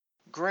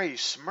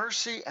Grace,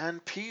 mercy,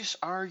 and peace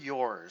are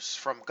yours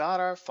from God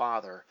our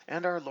Father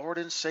and our Lord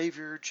and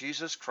Savior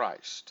Jesus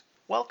Christ.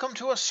 Welcome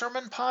to a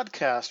sermon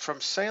podcast from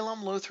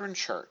Salem Lutheran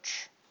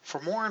Church. For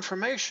more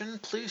information,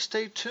 please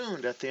stay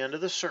tuned at the end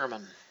of the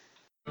sermon.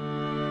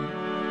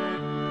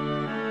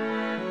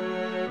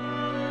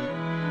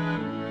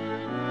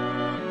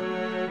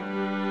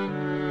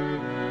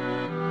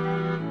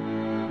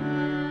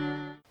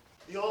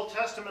 The Old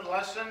Testament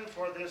lesson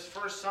for this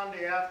first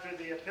Sunday after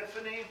the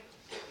Epiphany,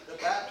 the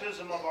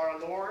baptism of our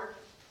Lord,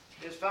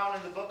 is found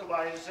in the book of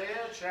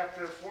Isaiah,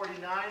 chapter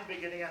 49,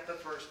 beginning at the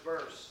first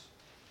verse.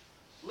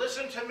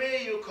 Listen to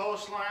me, you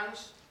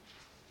coastlands.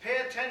 Pay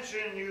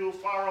attention, you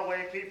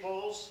faraway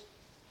peoples.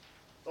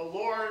 The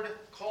Lord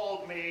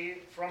called me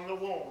from the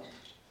womb.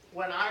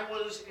 When I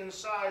was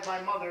inside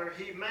my mother,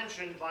 he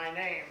mentioned my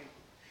name.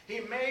 He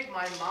made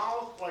my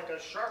mouth like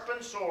a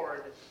sharpened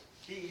sword.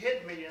 He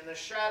hid me in the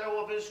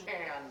shadow of his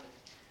hand.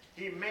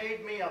 He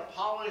made me a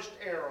polished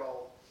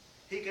arrow.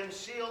 He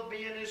concealed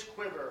me in his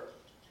quiver.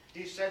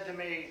 He said to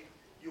me,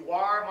 "You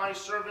are my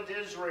servant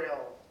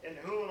Israel, in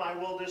whom I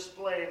will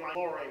display my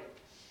glory."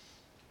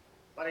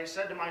 But I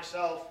said to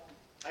myself,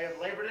 I have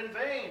labored in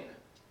vain.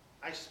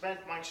 I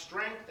spent my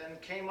strength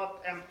and came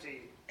up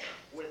empty,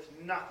 with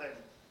nothing.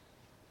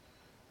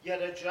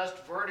 Yet a just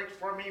verdict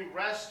for me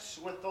rests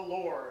with the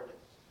Lord,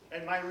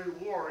 and my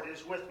reward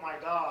is with my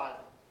God.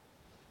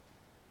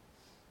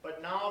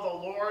 But now the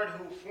Lord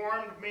who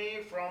formed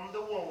me from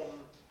the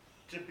womb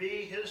to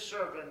be his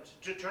servant,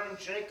 to turn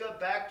Jacob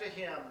back to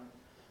him,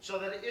 so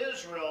that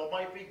Israel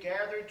might be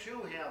gathered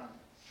to him,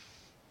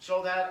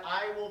 so that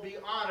I will be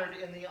honored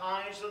in the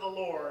eyes of the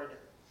Lord,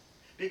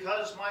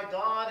 because my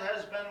God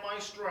has been my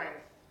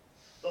strength.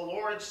 The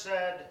Lord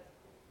said,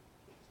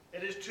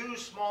 "It is too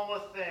small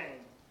a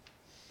thing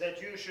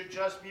that you should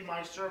just be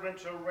my servant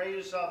to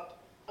raise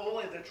up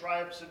only the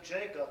tribes of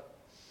Jacob,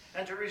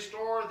 and to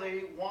restore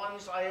the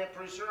ones I have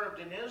preserved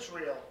in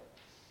Israel.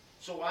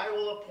 So I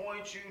will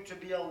appoint you to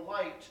be a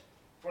light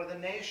for the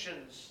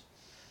nations,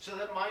 so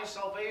that my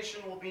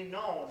salvation will be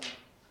known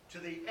to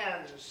the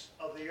ends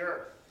of the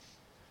earth."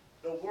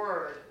 The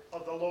word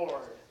of the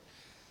Lord.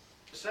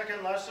 The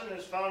second lesson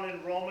is found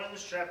in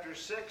Romans chapter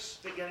 6,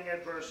 beginning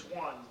at verse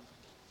 1.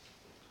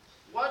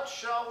 What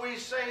shall we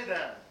say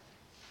then?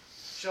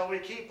 Shall we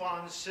keep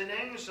on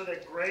sinning so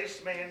that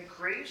grace may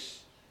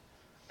increase?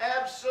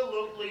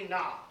 Absolutely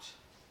not.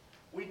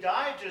 We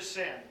died to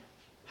sin.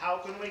 How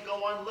can we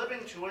go on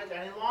living to it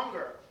any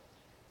longer?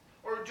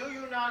 Or do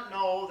you not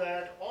know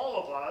that all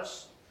of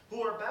us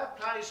who are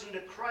baptized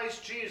into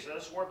Christ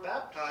Jesus were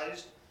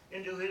baptized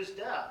into his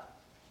death?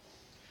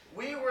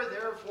 We were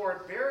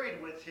therefore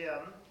buried with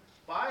him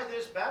by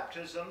this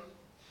baptism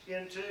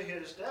into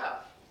his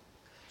death,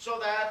 so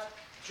that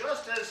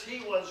just as he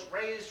was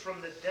raised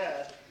from the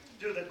dead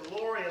through the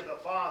glory of the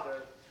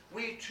Father,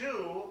 we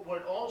too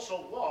would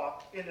also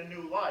walk in a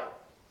new life.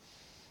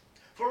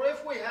 For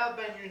if we have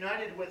been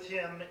united with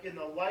him in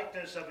the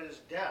likeness of his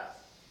death,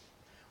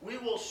 we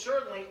will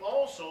certainly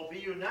also be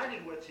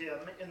united with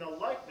him in the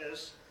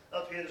likeness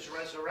of his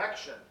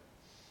resurrection.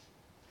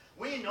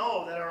 We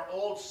know that our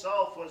old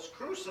self was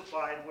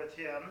crucified with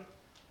him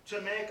to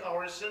make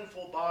our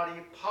sinful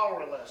body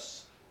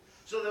powerless,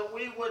 so that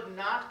we would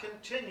not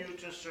continue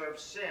to serve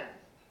sin.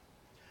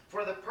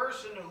 For the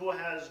person who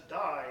has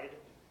died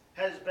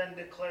has been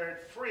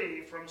declared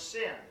free from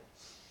sin.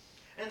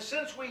 And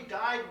since we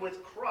died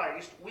with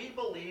Christ, we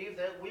believe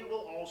that we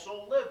will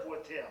also live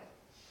with him.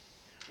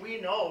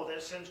 We know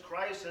that since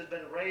Christ has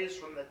been raised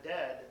from the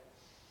dead,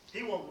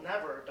 he will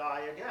never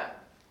die again.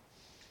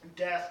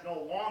 Death no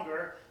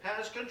longer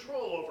has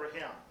control over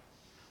him.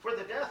 For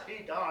the death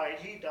he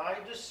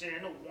died to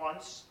sin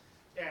once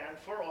and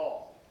for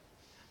all.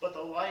 But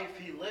the life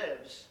he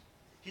lives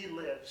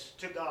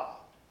to God.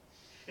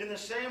 In the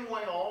same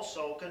way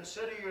also,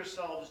 consider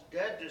yourselves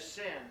dead to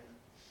sin,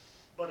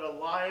 but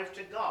alive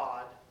to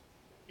God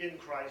in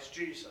Christ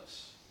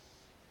Jesus.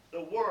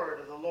 The word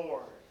of the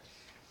Lord.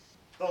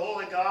 The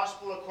Holy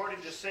Gospel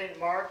according to St.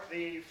 Mark,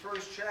 the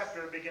first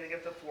chapter, beginning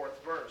at the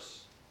 4th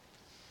verse.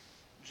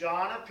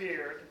 John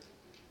appeared,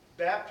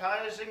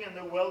 baptizing in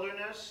the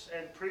wilderness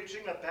and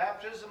preaching a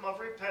baptism of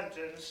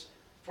repentance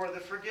for the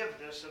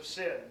forgiveness of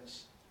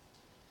sins.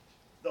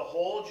 The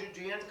whole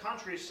Judean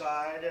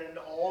countryside and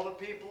all the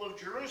people of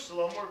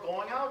Jerusalem were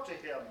going out to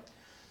him.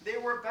 They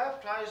were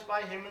baptized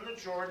by him in the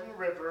Jordan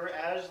River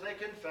as they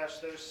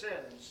confessed their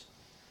sins.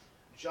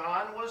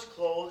 John was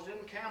clothed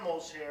in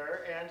camel's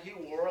hair, and he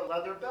wore a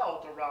leather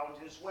belt around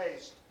his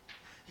waist.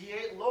 He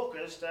ate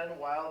locust and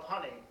wild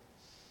honey.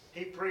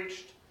 He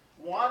preached,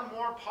 "One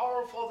more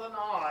powerful than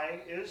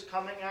I is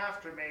coming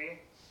after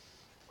me.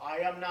 I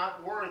am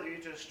not worthy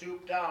to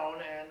stoop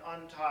down and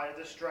untie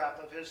the strap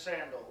of his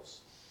sandals.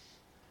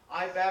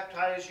 I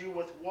baptize you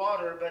with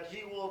water, but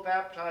he will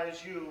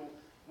baptize you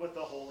with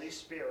the Holy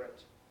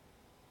Spirit."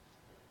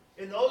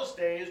 In those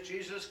days,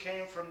 Jesus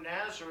came from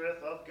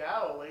Nazareth of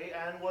Galilee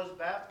and was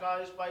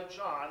baptized by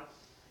John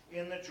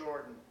in the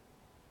Jordan.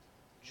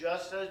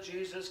 Just as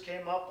Jesus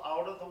came up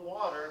out of the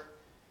water,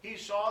 he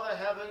saw the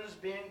heavens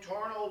being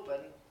torn open,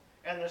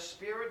 and the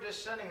Spirit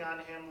descending on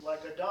him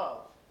like a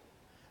dove.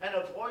 And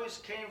a voice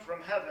came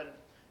from heaven,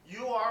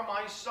 "You are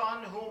my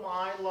Son, whom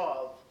I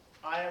love.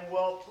 I am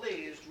well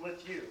pleased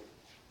with you."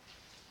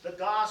 The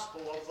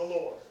Gospel of the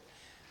Lord.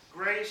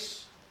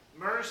 Grace,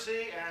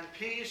 mercy, and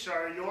peace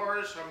are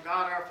yours from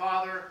God our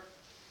Father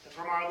and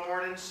from our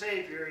Lord and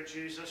Savior,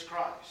 Jesus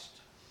Christ.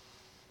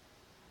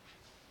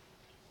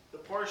 The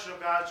portion of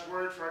God's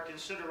Word for our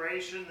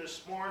consideration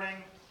this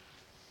morning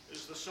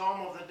is the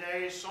Psalm of the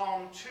day,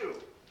 Psalm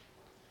 2,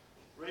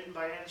 written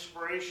by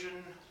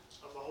inspiration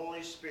of the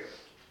Holy Spirit.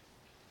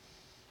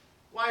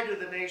 Why do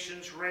the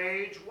nations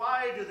rage?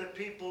 Why do the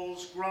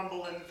peoples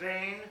grumble in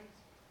vain?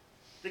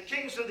 The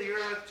kings of the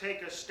earth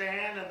take a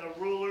stand, and the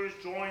rulers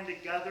join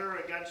together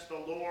against the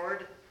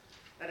Lord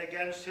and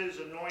against his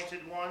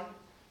anointed one.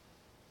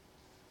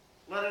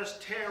 Let us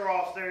tear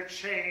off their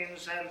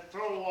chains and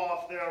throw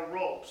off their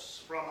ropes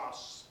from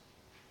us.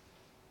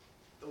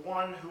 The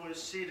one who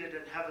is seated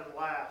in heaven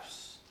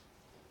laughs.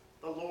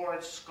 The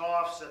Lord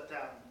scoffs at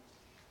them.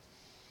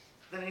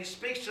 Then he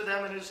speaks to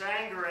them in his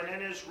anger, and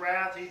in his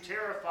wrath he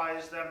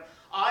terrifies them.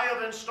 I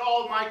have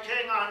installed my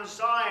king on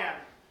Zion,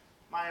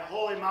 my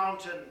holy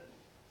mountain.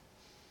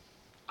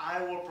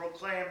 I will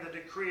proclaim the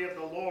decree of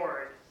the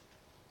Lord.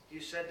 He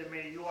said to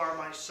me, "You are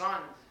my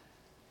son.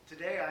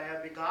 Today I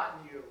have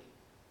begotten you.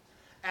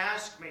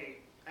 Ask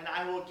me, and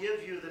I will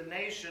give you the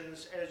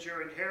nations as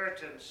your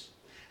inheritance,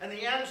 and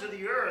the ends of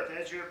the earth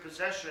as your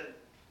possession.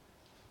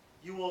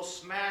 You will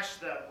smash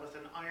them with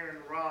an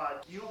iron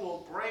rod. You will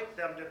break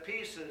them to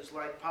pieces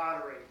like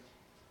pottery.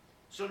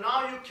 So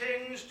now, you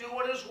kings, do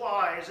what is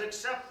wise.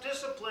 Accept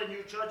discipline,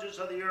 you judges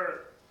of the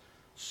earth.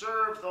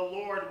 Serve the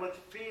Lord with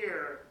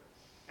fear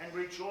and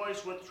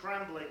rejoice with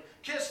trembling.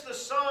 Kiss the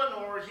Son,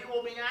 or he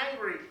will be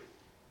angry,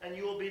 and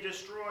you will be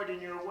destroyed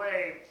in your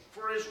way,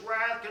 for his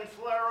wrath can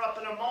flare up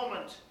in a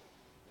moment.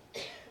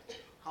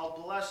 How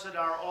blessed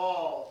are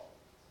all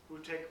who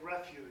take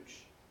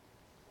refuge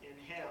in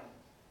him."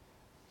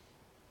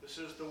 This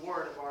is the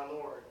word of our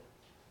Lord.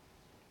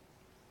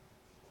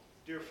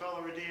 Dear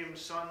fellow redeemed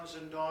sons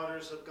and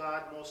daughters of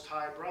God Most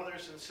High,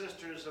 brothers and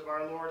sisters of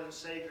our Lord and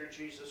Savior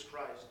Jesus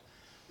Christ,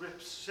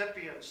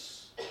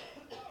 recipients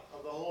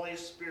of the Holy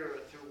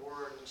Spirit through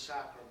word and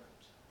sacrament.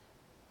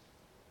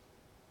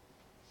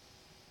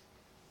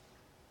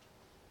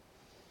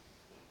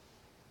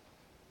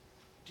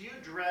 Do you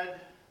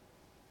dread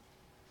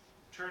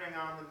turning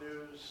on the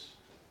news?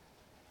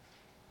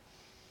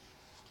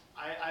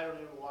 I don't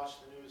even watch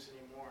the news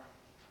anymore.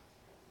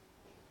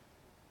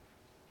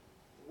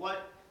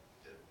 What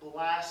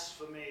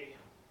blasphemy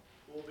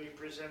will be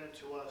presented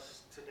to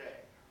us today?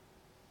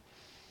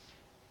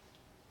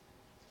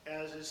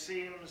 As it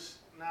seems,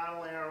 not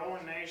only our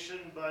own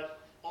nation,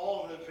 but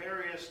all the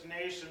various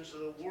nations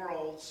of the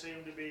world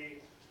seem to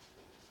be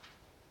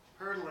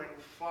hurtling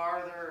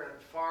farther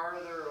and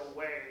farther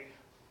away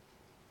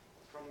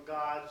from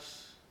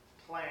God's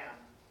plan.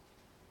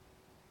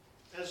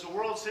 As the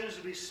world seems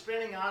to be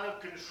spinning out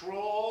of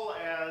control,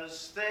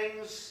 as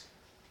things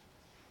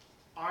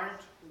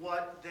aren't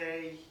what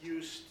they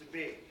used to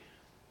be.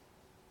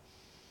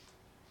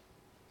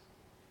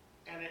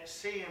 And it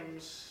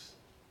seems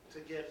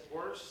to get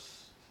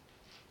worse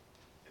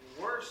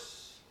and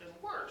worse and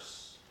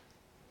worse.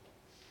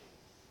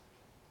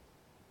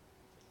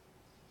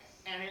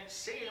 And it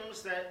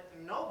seems that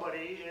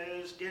nobody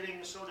is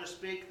getting, so to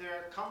speak,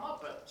 their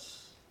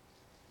comeuppance.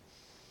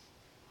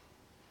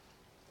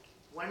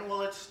 When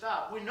will it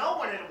stop? We know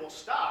when it will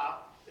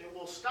stop. It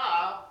will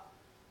stop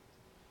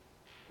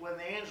when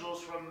the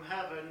angels from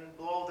heaven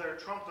blow their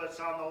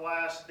trumpets on the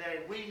last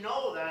day. We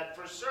know that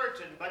for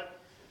certain, but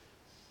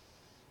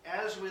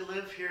as we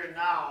live here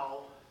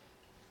now,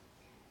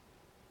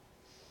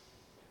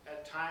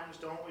 at times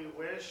don't we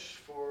wish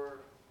for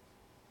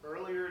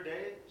earlier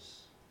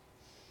days?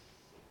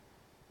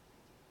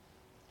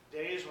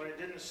 Days when it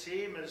didn't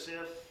seem as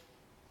if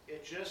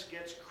it just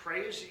gets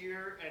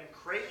crazier and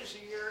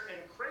crazier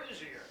and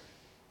crazier.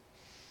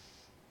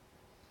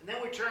 And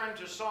then we turn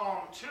to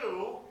Psalm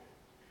 2,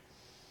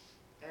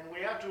 and we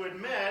have to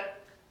admit,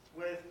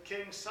 with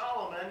King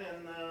Solomon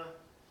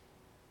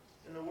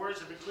in the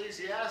words of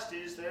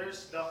Ecclesiastes,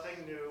 there's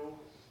nothing new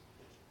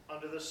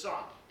under the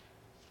sun.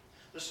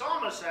 The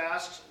psalmist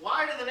asks,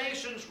 why do the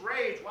nations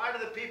rage? Why do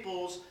the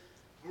peoples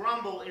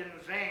grumble in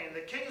vain?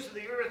 The kings of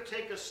the earth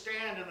take a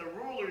stand, and the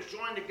rulers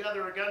join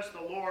together against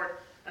the Lord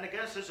and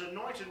against his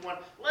anointed one.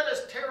 Let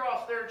us tear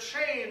off their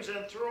chains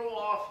and throw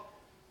off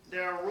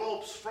their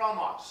ropes from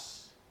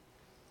us.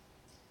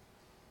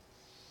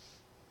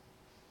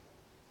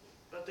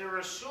 But they're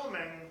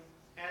assuming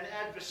an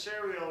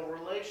adversarial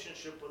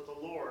relationship with the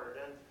Lord.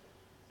 And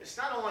it's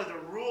not only the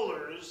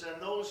rulers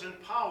and those in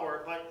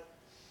power, but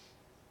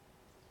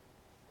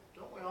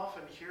don't we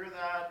often hear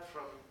that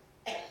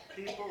from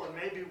people? And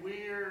maybe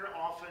we're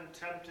often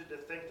tempted to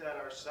think that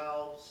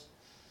ourselves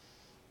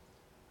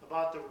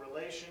about the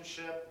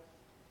relationship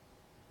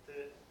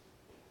that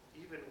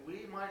even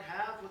we might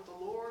have with the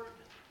Lord.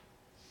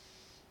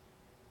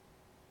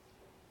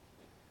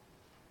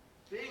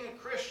 being a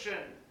Christian,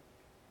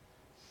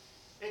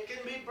 it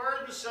can be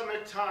burdensome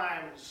at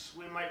times,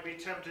 we might be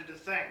tempted to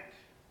think.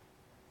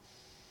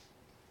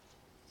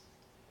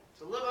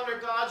 To live under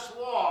God's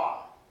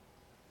law,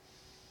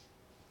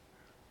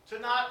 to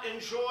not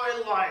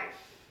enjoy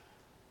life.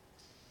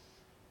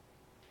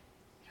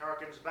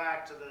 Harkens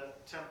back to the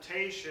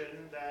temptation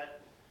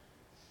that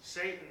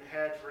Satan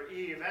had for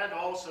Eve and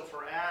also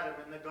for Adam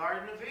in the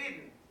Garden of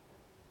Eden.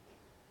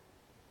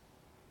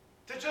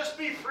 To just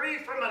be free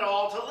from it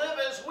all, to live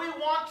as we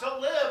want to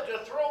live,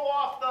 to throw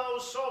off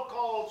those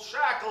so-called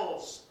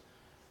shackles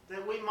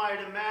that we might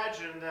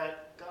imagine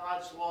that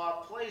God's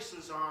law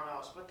places on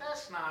us. But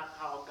that's not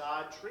how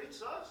God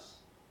treats us.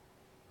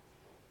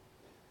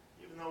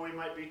 Even though we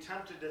might be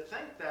tempted to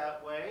think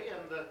that way,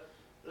 and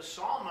the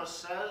psalmist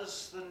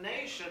says the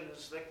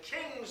nations, the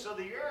kings of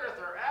the earth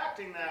are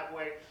acting that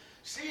way,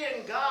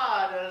 seeing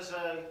God as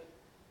a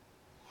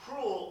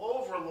cruel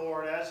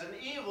overlord, as an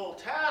evil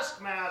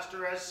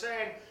taskmaster, as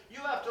saying, you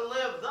have to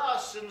live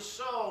thus and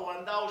so,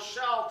 and thou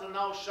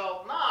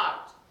shalt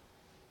not.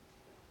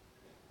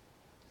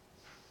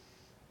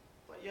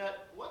 But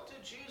yet, what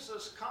did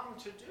Jesus come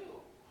to do?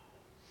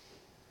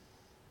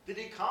 Did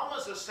he come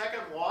as a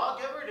second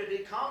lawgiver? Did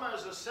he come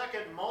as a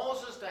second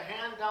Moses to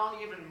hand down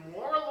even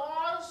more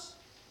laws?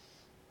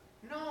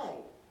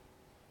 No.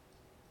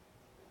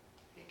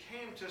 He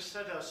came to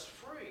set us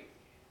free.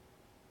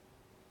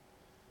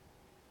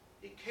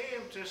 He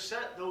came to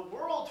set the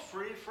world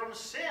free from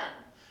sin,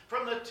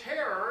 from the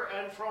terror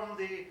and from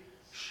the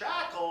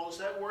shackles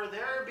that were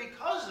there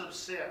because of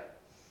sin,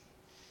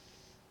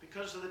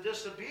 because of the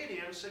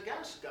disobedience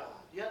against God.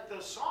 Yet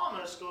the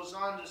psalmist goes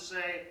on to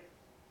say,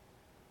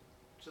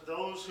 to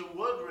those who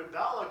would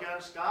rebel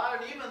against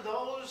God, and even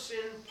those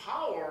in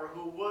power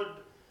who would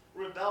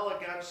rebel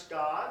against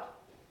God,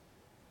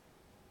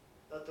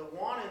 that the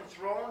one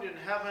enthroned in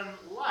heaven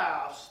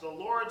laughs, the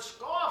Lord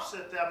scoffs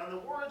at them. And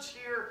the words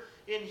here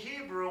in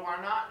Hebrew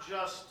are not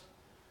just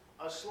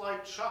a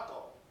slight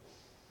chuckle.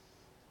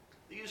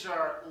 These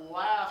are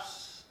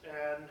laughs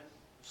and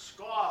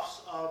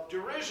scoffs of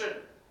derision.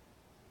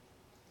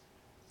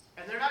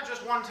 And they're not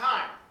just one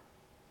time.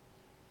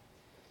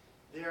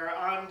 They are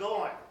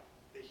ongoing.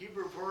 The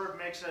Hebrew verb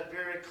makes that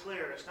very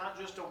clear. It's not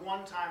just a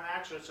one-time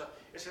action.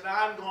 It's an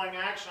ongoing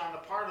action on the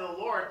part of the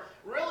Lord,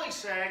 really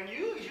saying,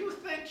 you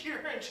think you're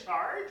in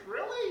charge?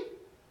 Really?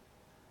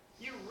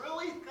 You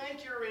really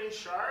think you're in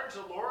charge?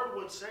 The Lord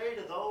would say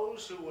to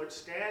those who would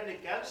stand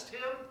against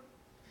him,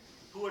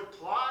 who would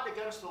plot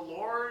against the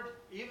Lord,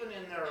 even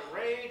in their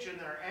rage and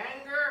their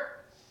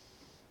anger.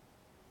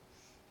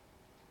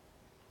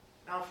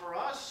 Now for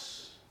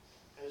us,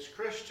 as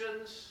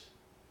Christians,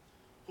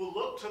 who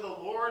look to the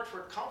Lord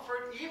for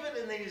comfort, even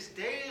in these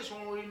days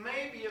when we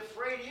may be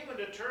afraid even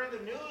to turn the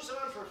news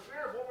on for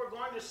fear of what we're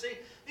going to see,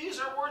 these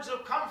are words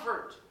of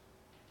comfort.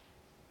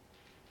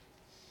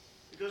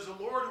 Because the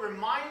Lord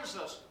reminds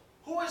us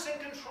who is in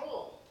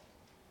control.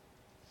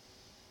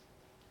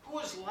 Who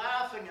is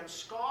laughing and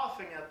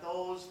scoffing at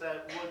those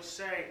that would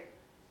say,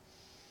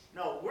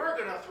 no, we're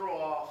going to throw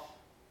off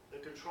the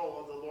control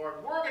of the Lord.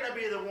 We're going to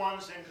be the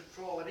ones in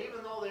control. And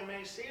even though they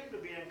may seem to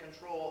be in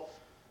control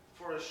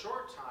for a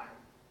short time,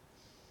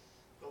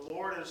 the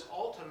Lord is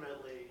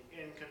ultimately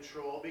in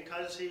control,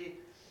 because he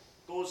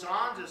goes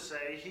on to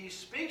say he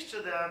speaks to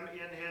them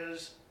in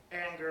his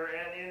anger,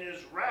 and in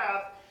his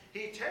wrath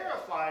he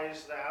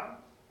terrifies them.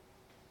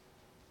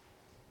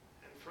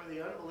 And for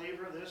the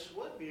unbeliever this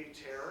would be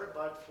terror,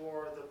 but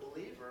for the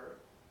believer,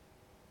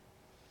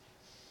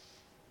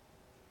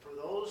 for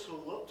those who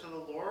look to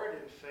the Lord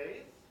in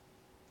faith,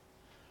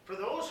 for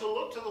those who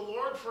look to the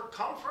Lord for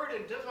comfort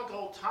in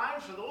difficult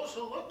times, for those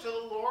who look to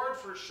the Lord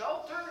for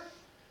shelter,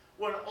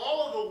 when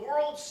all of the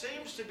world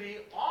seems to be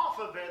off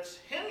of its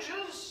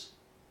hinges,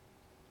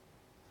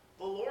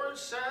 the Lord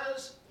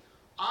says,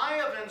 I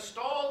have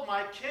installed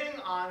my king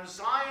on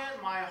Zion,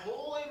 my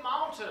holy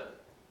mountain.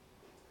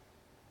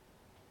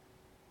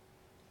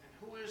 And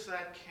who is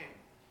that king?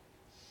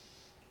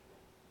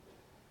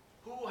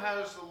 Who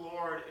has the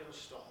Lord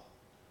installed?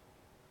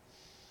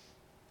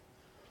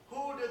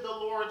 Who did the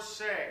Lord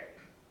say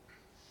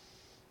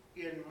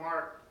in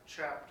Mark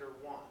chapter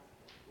 1?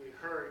 We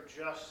heard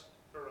just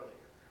earlier.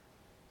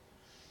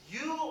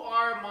 You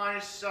are my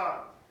son.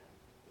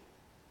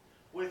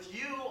 With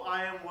you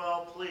I am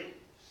well pleased.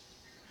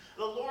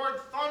 The Lord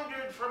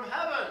thundered from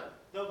heaven,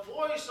 the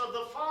voice of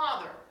the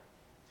Father.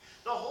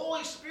 The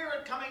Holy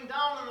Spirit coming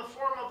down in the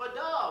form of a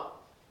dove.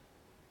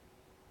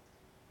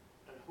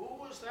 And who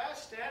was that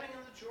standing in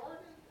the Jordan?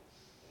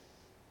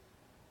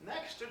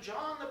 Next to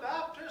John the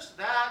Baptist?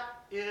 That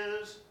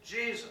is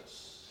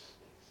Jesus,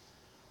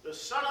 the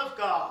Son of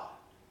God,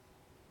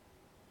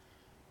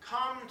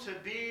 come to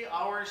be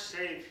our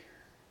Savior.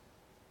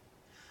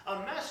 A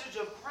message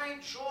of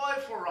great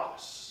joy for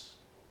us.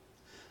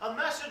 A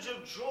message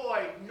of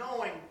joy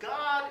knowing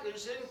God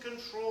is in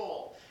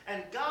control,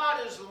 and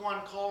God is the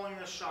one calling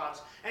the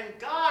shots, and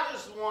God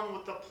is the one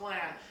with the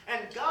plan,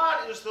 and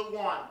God is the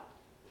one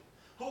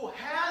who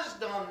has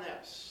done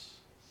this.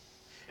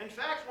 In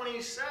fact, when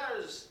he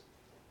says,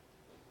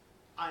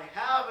 I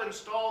have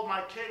installed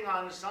my king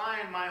on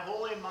Zion, my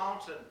holy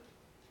mountain.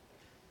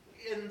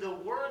 In the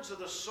words of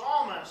the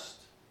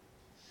psalmist,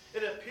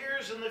 it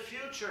appears in the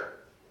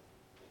future.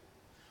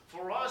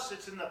 For us,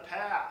 it's in the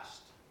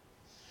past.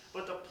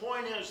 But the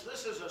point is,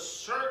 this is a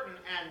certain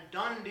and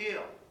done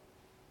deal.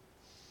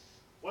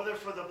 Whether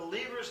for the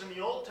believers in the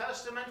Old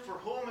Testament, for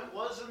whom it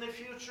was in the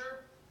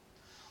future,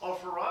 or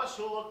for us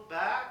who look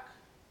back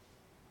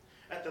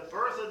at the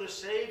birth of the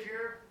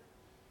Savior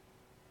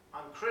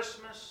on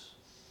Christmas,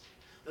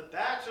 the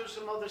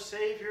baptism of the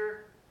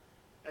Savior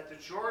at the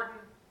Jordan,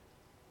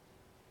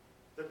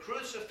 the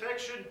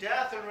crucifixion,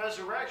 death, and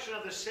resurrection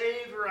of the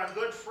Savior on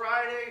Good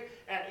Friday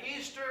and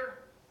Easter.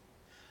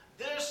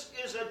 This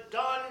is a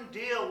done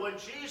deal. When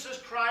Jesus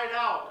cried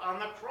out on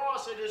the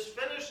cross, "It is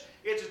finished,"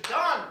 it's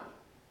done.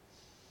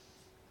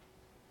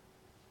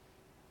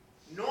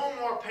 No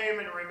more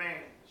payment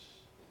remains.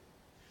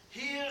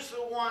 He is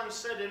the one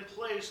set in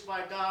place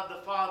by God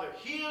the Father.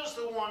 He is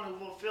the one who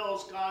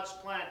fulfills God's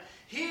plan.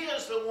 He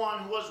is the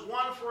one who has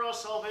won for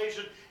us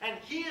salvation, and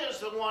He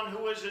is the one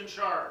who is in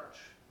charge.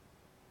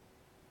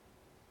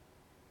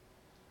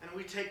 And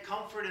we take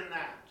comfort in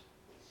that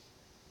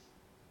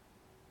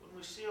when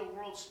we see a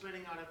world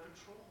spinning out of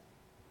control.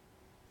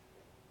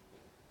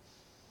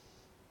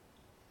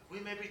 We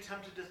may be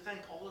tempted to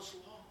think all is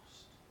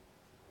lost.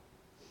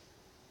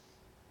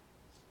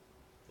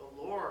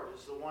 The Lord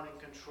is the one in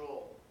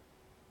control.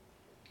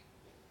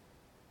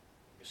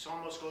 The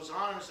psalmist goes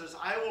on and says,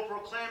 "I will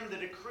proclaim the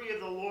decree of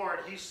the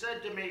Lord. He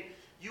said to me,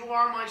 'You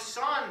are my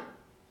son.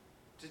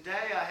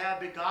 Today I have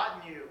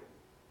begotten you.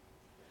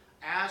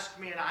 Ask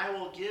me, and I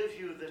will give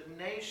you the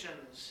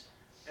nations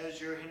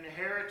as your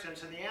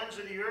inheritance, and the ends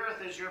of the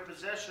earth as your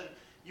possession.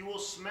 You will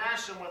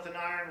smash them with an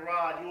iron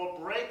rod. You will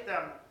break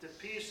them to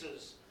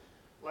pieces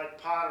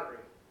like pottery.'"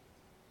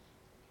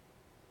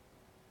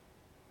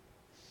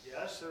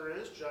 Yes, there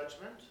is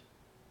judgment.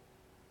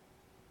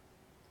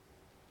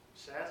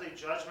 Sadly,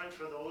 judgment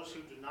for those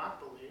who do not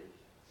believe.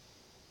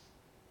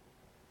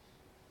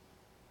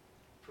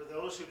 For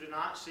those who do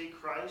not see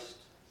Christ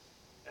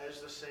as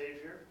the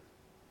Savior.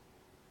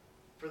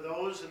 For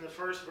those in the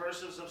first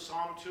verses of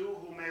Psalm 2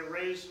 who may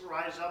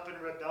rise up in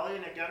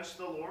rebellion against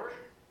the Lord.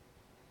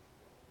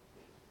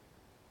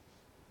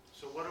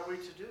 So what are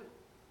we to do?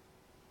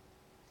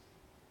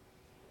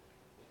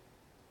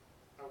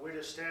 Are we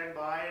to stand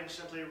by and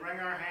simply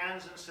wring our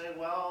hands and say,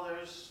 "Well,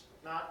 there's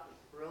not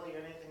really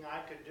anything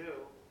I could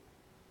do"?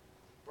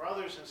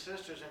 Brothers and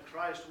sisters in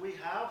Christ, we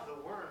have the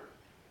Word.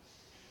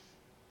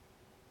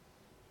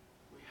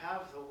 We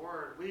have the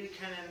Word. We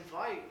can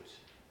invite.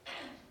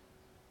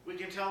 We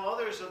can tell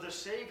others of the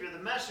Savior. The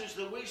message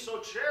that we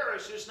so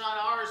cherish is not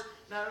ours,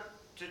 not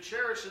to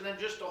cherish and then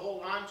just to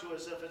hold on to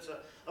as if it's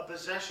a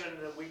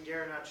possession that we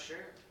dare not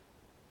share.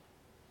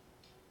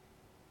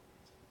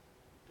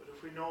 But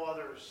if we know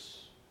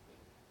others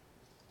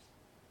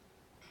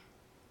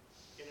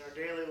in our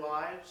daily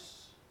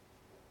lives,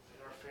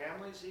 in our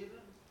families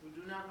even, who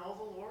do not know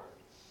the Lord,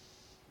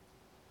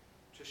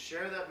 to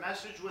share that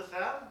message with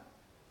them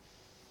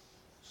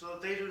so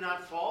that they do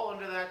not fall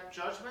under that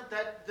judgment,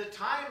 that the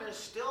time is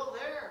still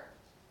there.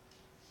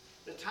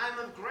 The time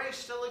of grace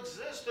still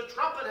exists. The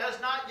trumpet has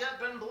not yet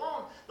been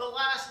blown. The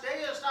last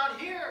day is not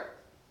here.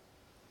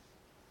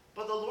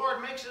 But the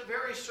Lord makes it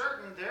very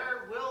certain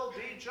there will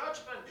be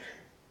judgment.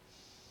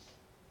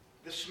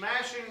 The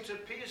smashing to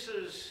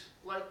pieces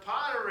like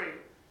pottery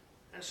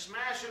and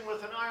smashing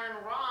with an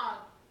iron rod.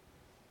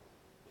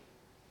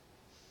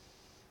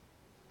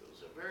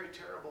 Those are very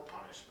terrible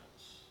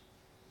punishments.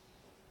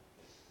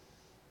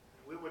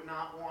 We would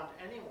not want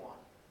anyone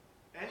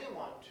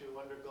to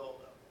undergo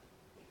them.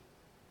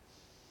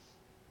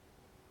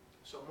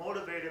 So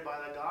motivated by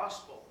the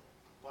gospel,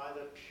 by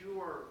the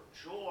pure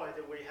joy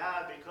that we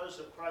have because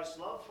of Christ's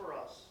love for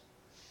us,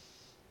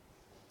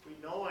 if we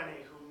know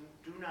any who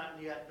do not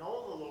yet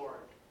know the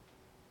Lord,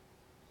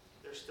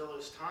 there still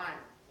is time.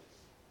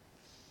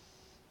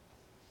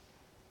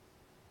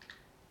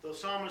 The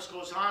psalmist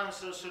goes on and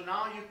says, "So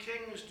now you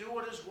kings, do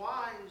what is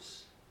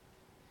wise."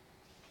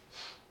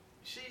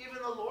 You see,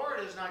 even the Lord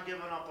has not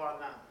given up on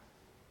them.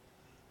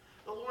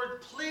 The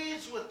Lord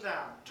pleads with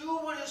them. Do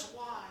what is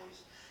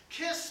wise.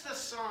 Kiss the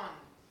Son.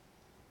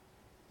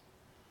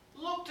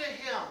 Look to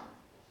Him.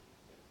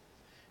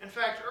 In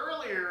fact,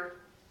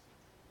 earlier,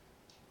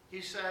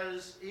 he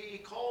says, he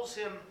calls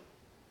Him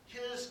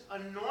His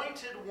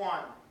anointed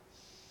one.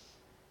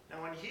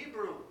 Now in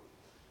Hebrew,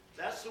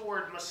 that's the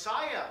word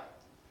Messiah.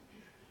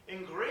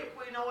 In Greek,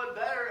 we know it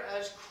better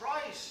as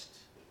Christ.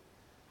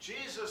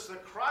 Jesus the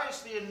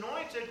Christ, the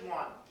anointed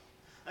one.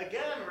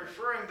 Again,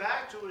 referring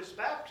back to His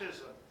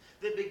baptism,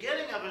 the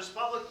beginning of His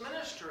public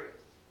ministry.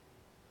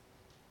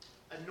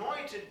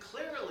 Anointed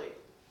clearly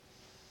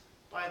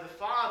by the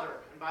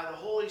Father and by the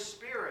Holy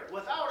Spirit.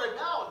 Without a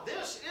doubt,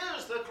 this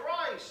is the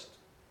Christ.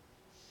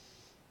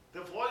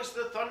 The voice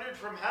that thundered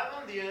from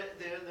heaven,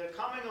 the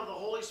coming of the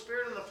Holy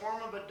Spirit in the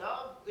form of a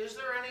dove. Is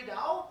there any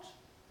doubt?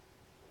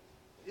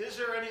 Is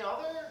there any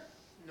other?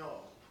 No,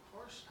 of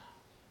course not.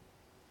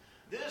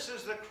 This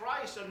is the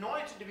Christ,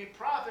 anointed to be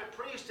prophet,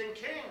 priest, and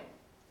king,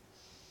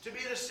 to be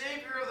the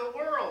Savior of the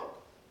world.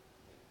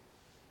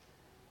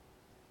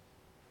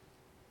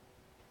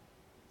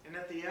 And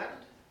at the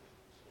end,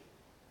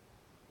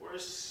 where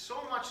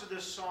so much of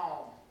this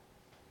psalm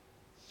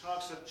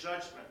talks of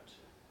judgment,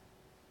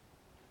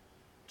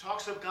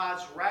 talks of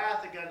God's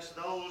wrath against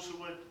those who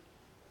would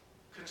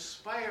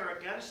conspire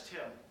against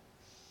him,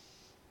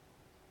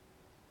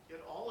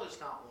 yet all is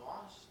not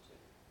lost.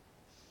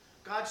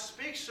 God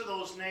speaks to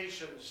those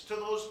nations, to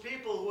those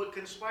people who would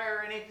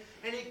conspire,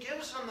 and he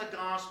gives them the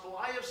gospel.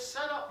 I have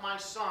set up my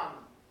Son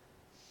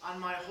on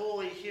my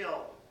holy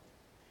hill.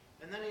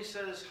 And then he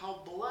says,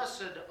 how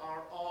blessed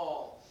are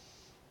all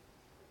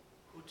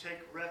who take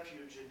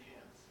refuge in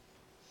him.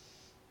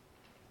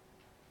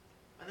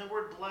 And the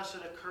word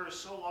blessed occurs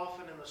so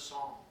often in the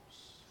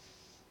Psalms.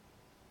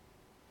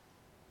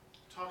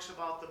 It talks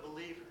about the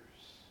believers.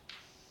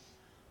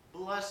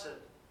 Blessed,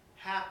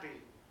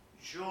 happy,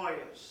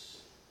 joyous.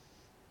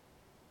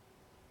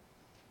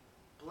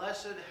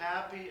 Blessed,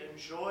 happy, and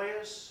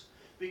joyous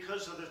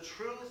because of the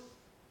truth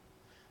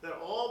that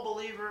all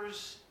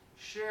believers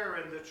share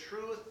in, the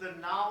truth, the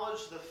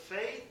knowledge, the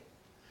faith,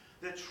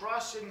 the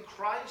trust in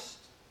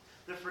Christ,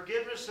 the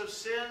forgiveness of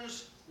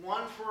sins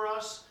won for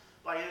us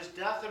by his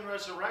death and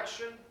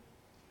resurrection,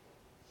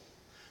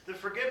 the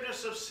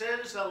forgiveness of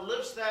sins that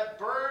lifts that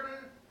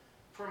burden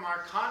from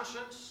our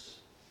conscience,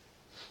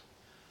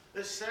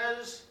 that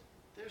says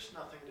there's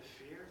nothing to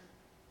fear.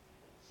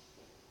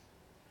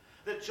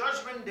 The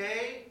judgment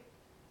day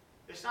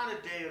is not a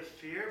day of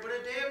fear, but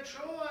a day of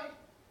joy.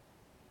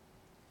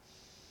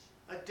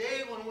 A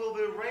day when we'll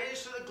be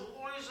raised to the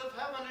glories of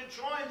heaven to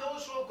join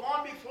those who have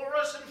gone before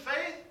us in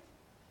faith.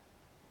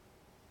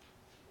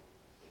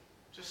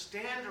 To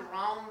stand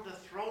around the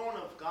throne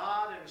of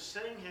God and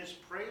sing his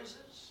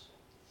praises.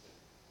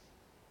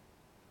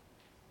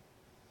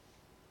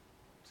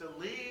 To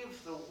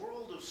leave the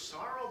world of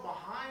sorrow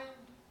behind.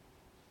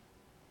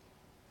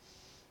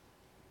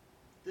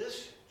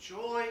 This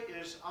joy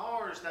is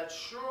ours, that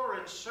sure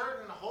and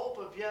certain hope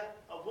of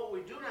what we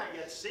do not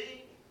yet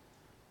see,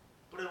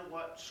 but in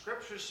what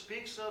Scripture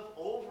speaks of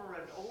over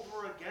and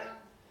over again.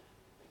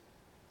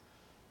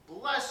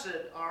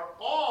 Blessed are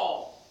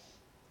all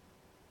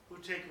who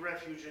take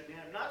refuge in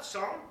him. Not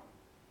some.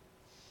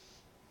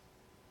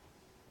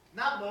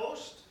 Not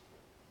most.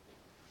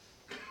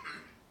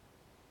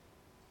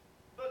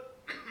 But,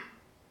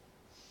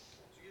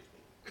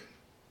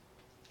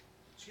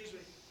 excuse me.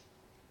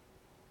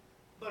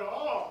 But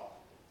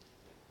all.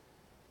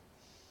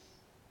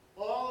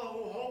 All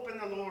who hope in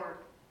the Lord.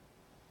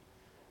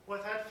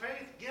 With that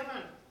faith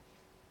given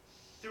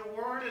through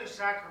word and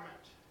sacrament.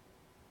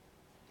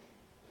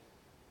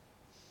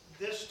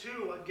 This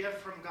too a gift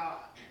from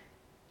God.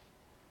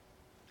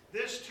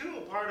 This too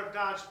a part of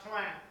God's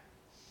plan.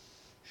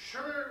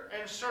 Sure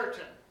and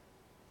certain.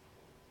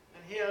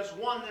 And he has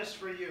won this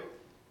for you.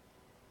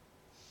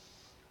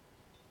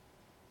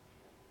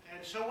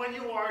 And so when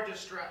you are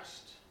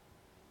distressed,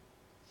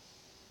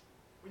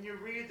 when you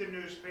read the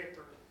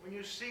newspaper, when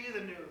you see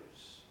the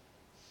news,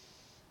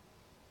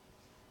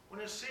 when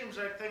it seems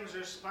like things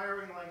are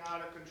spiraling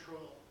out of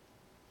control,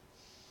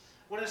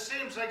 when it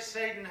seems like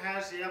Satan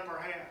has the upper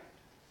hand,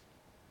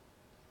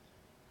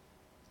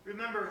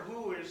 remember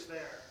who is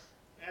there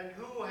and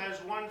who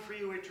has won for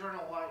you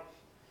eternal life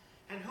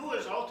and who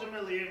is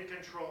ultimately in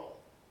control.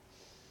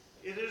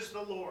 It is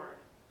the Lord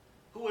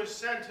who has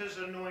sent his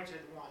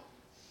anointed one,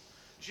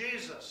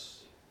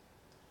 Jesus,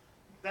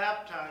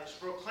 baptized,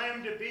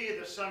 proclaimed to be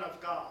the Son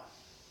of God,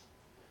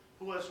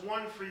 who has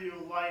won for you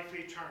life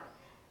eternal.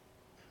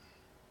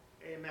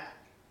 Amen.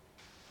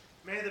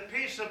 May the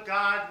peace of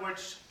God,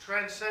 which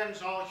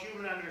transcends all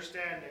human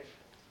understanding,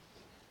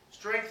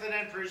 strengthen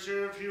and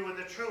preserve you in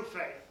the true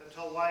faith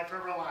until life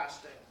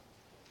everlasting.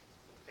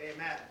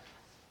 Amen.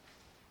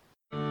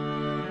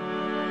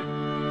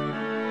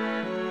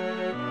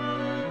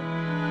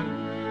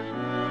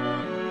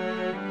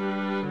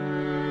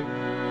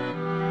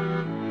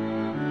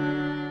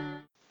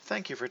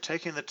 Thank you for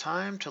taking the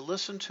time to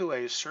listen to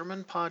a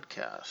sermon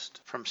podcast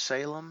from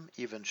Salem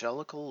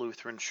Evangelical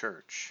Lutheran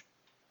Church.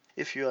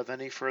 If you have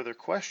any further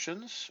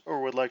questions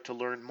or would like to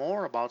learn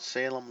more about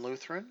Salem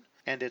Lutheran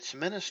and its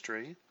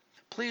ministry,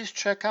 please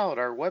check out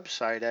our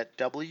website at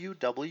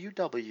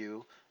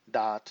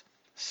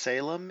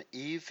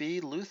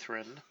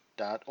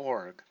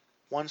www.salemevlutheran.org.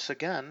 Once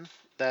again,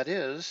 that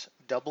is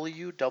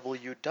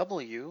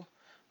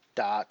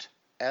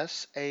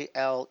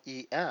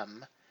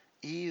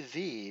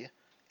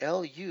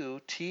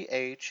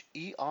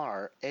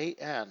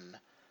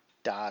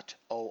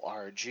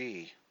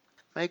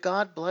May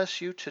God bless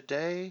you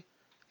today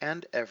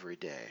and every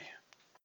day.